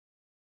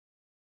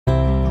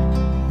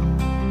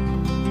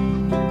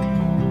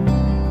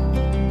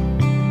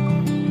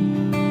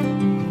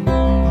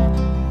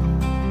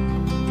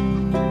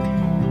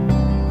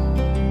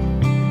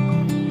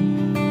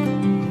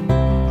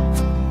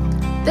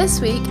This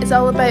week is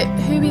all about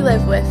who we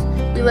live with.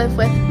 We live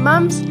with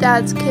mums,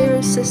 dads,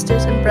 carers,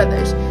 sisters and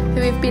brothers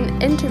who we've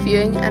been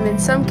interviewing and in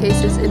some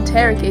cases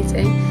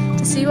interrogating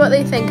to see what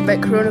they think about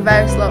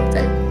coronavirus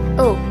lockdown.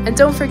 Oh, and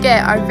don't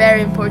forget our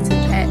very important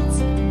pets.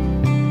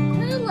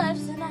 Who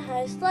lives in a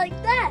house like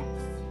this?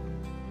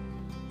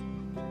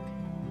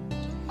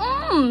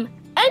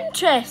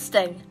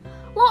 Interesting.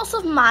 Lots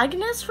of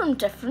magnets from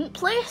different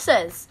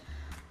places.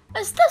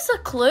 Is this a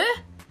clue?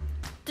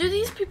 Do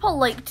these people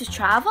like to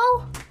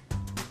travel?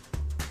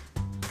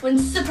 When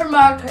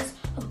supermarkets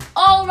have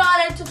all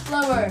run out of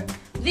flour,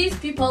 these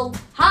people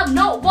have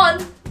not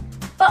one,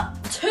 but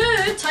two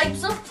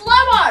types of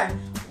flour.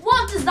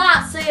 What does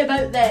that say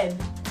about them?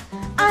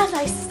 As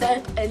I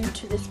step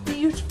into this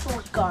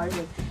beautiful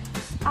garden,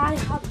 I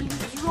have been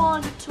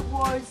drawn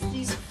towards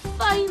these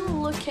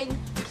fine-looking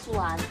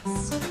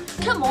plants.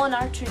 Come on,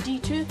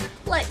 R2-D2,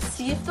 let's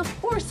see if the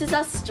force is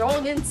as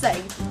strong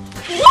inside.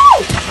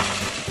 Woo!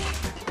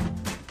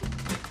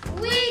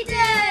 We do!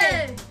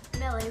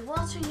 Millie,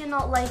 what are you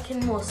not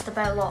liking most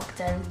about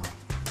lockdown?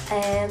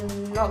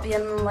 Not being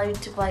allowed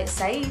to go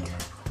outside.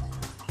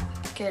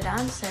 Good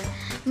answer.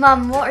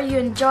 Mum, what are you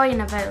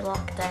enjoying about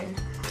lockdown?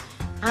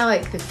 I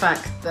like the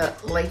fact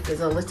that life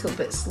is a little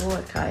bit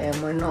slower, Kaya,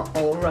 and we're not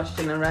all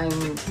rushing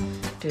around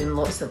doing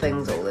lots of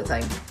things all the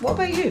time. What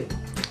about you?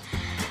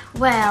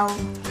 Well,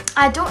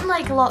 I don't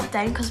like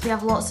lockdown because we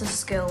have lots of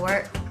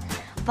schoolwork,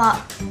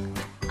 but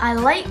I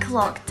like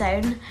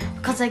lockdown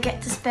because I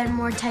get to spend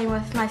more time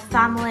with my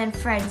family and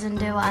friends and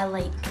do what I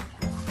like.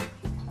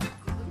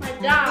 My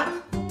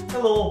dad.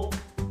 Hello.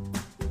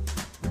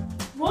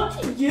 What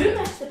do you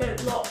miss about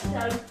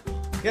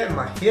lockdown? Getting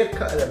my hair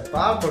cut at the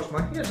barber's,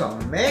 my hair's a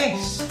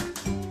mess.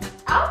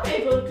 I'll be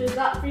able to do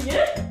that for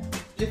you.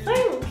 Do you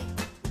think?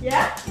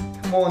 Yeah?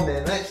 Come on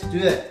then, let's do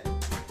it.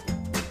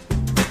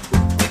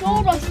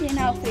 So, Rusty and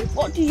Alfie,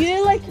 what do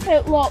you like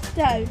about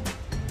lockdown?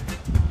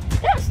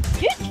 That's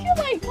good, you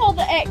like all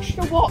the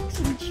extra walks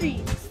and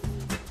treats.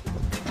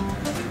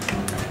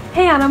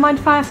 Hey Anna, mind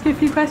if I ask you a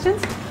few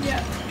questions?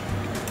 Yeah.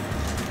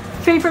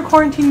 Favourite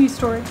quarantine news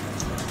story?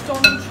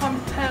 Donald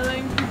Trump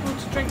telling people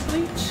to drink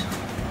bleach.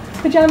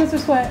 Pyjamas or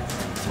sweats?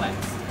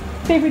 Sweats.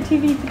 Favourite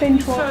TV to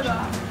binge So watch?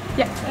 that.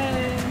 Yeah.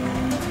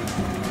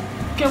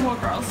 Gilmore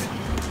Girls.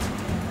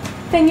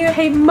 Thing you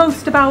hate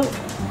most about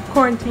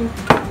quarantine?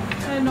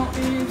 Not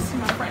being able to see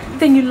my friends.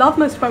 Thing you love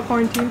most about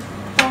quarantine?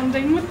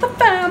 Bonding with the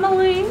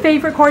family.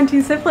 Favourite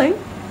quarantine sibling?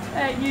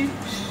 You.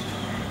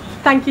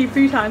 Thank you for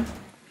your time.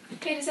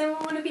 Okay, does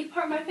anyone want to be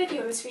part of my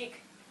video this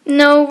week?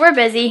 No, we're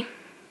busy.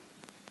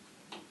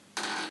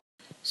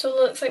 So it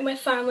looks like my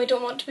family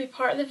don't want to be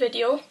part of the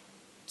video.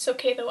 It's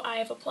okay though, I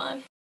have a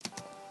plan.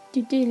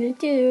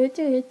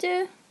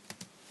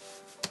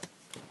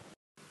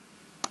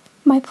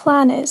 My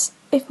plan is,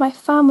 if my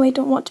family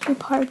don't want to be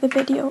part of the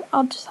video,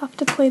 I'll just have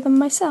to play them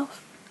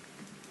myself.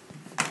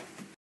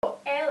 Oh,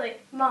 Ellie,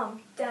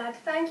 Mum, Dad,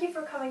 thank you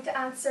for coming to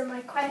answer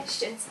my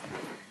questions.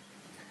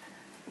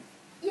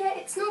 Yeah,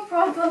 it's no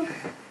problem.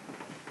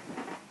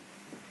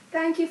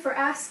 Thank you for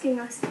asking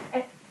us.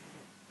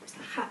 Where's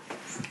the hat?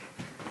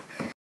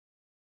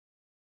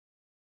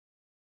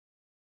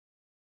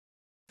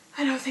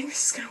 I don't think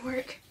this is gonna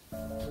work.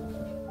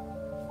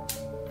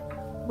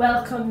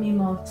 Welcome,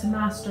 Mimo, to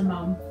Master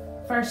Mum.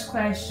 First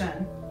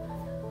question.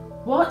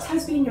 What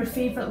has been your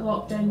favourite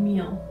lockdown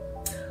meal?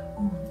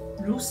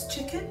 Roast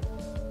chicken?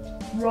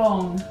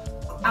 Wrong.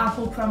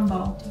 Apple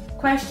crumble.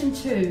 Question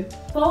 2.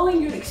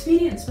 Following your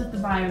experience with the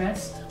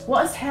virus,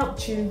 what has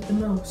helped you the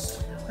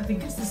most? I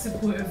think it's the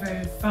support of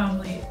our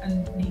family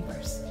and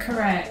neighbours.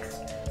 Correct.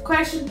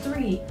 Question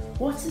 3.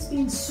 What has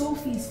been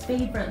Sophie's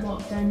favourite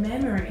lockdown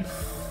memory?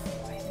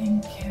 I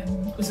think,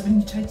 was it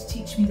when you tried to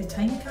teach me the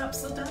time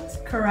capsule dance?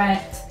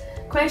 Correct.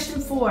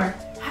 Question 4.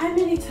 How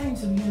many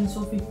times have you and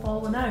Sophie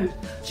fallen out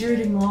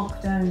during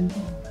lockdown?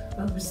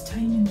 Well, there was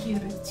time in here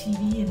about the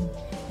TV and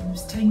there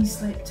was time you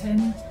slept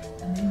in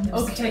and then there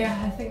was Okay,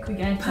 I think we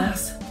get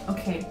Pass. it.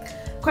 Okay.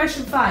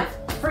 Question 5.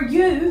 For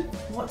you,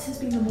 what has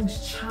been the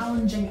most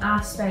challenging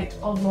aspect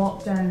of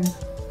lockdown?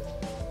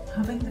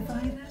 Having the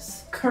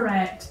virus?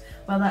 Correct.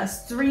 Well,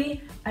 that's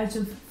 3 out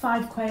of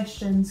 5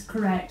 questions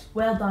correct.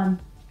 Well done.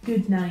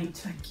 Good night.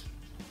 Thank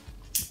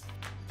you.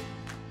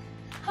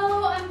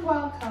 Hello and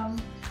welcome.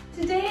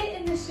 Today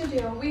in the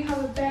studio we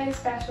have a very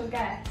special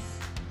guest.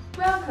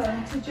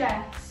 Welcome to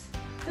Jess,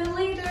 the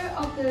leader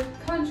of the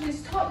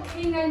country's top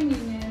canine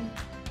union,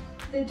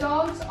 the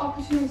Dogs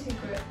Opportunity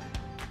Group.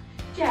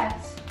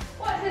 Jess,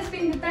 what has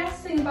been the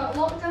best thing about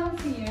lockdown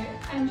for you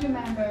and your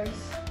members?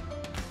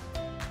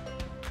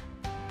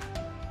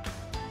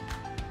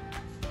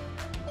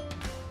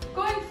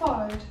 Going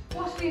forward,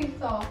 what are your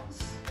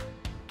thoughts?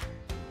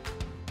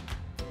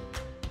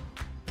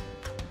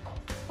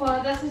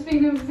 Well, this has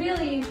been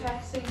really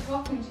interesting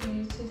talking to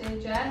you today,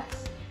 Jess.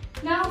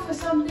 Now for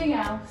something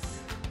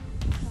else.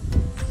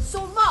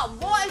 So Mum,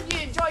 what have you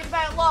enjoyed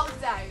about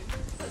lockdown?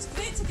 It's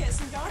great to get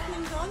some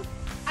gardening done.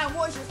 And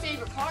what's your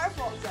favourite part of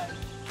lockdown?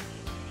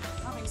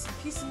 Having some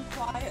peace and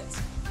quiet.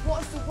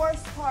 What's the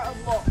worst part of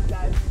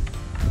lockdown?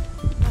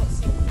 Not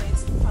seeing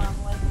friends and family.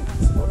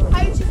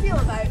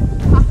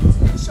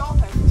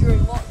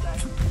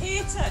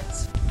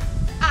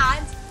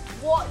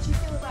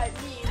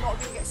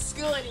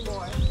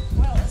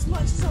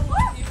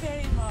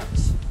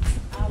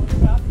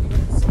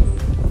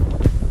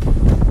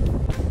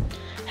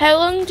 How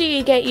long do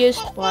you get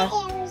used for?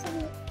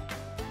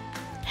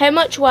 How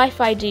much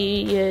Wi-Fi do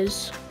you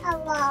use? A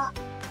lot.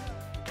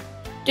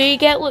 Do you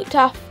get looked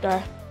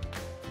after?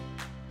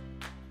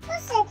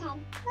 Most of the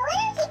time. But when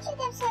our teacher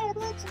gives her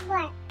loads of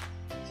work,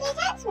 she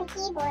attacks my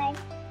keyboard.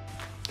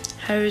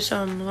 How's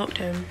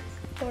lockdown?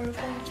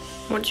 Horrible.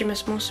 What do you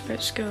miss most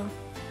about school?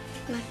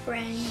 My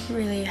friend.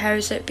 Really?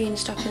 How's it being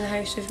stuck in the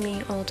house with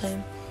me all the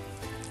time?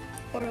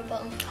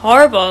 Horrible.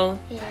 Horrible?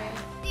 Yeah.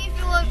 If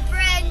you want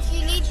friends,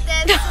 you need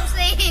them to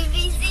say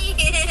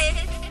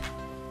ABC.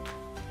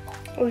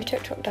 Oh, we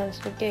TikTok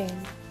dancing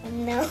again.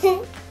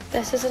 No.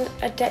 This is an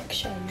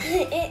addiction.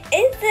 It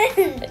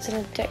isn't. It's an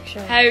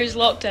addiction. How's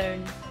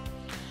lockdown?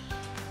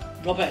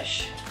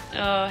 Rubbish.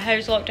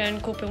 How's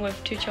lockdown coping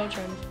with 2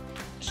 children?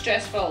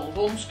 Stressful,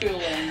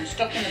 homeschooling,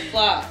 stuck in the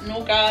flat,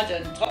 no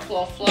garden, top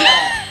floor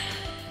flat.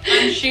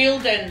 And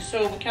shielding,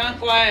 so we can't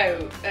go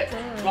out.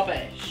 It's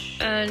rubbish.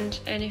 And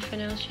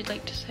anything else you'd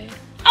like to say?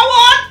 I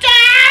want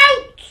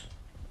out!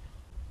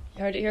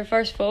 You heard it here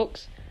first,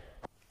 folks.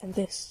 And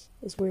this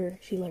is where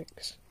she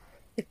lurks,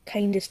 the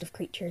kindest of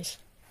creatures.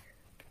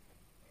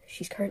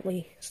 She's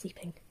currently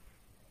sleeping,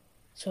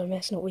 so I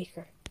must not wake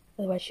her,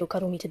 otherwise she'll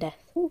cuddle me to death.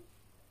 Ooh.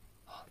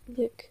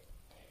 Look,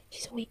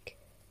 she's awake.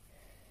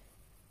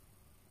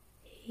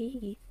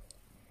 Hey.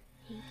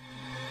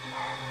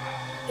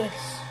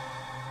 This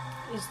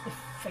is the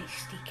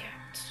feisty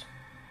cat,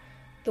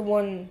 the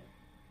one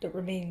that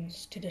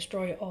remains to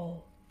destroy it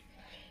all.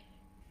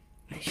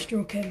 I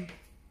stroke him.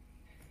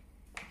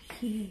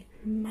 He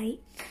might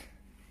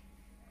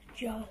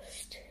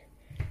just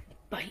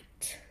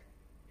bite.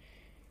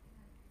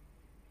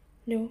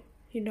 No,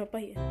 you're not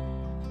biting.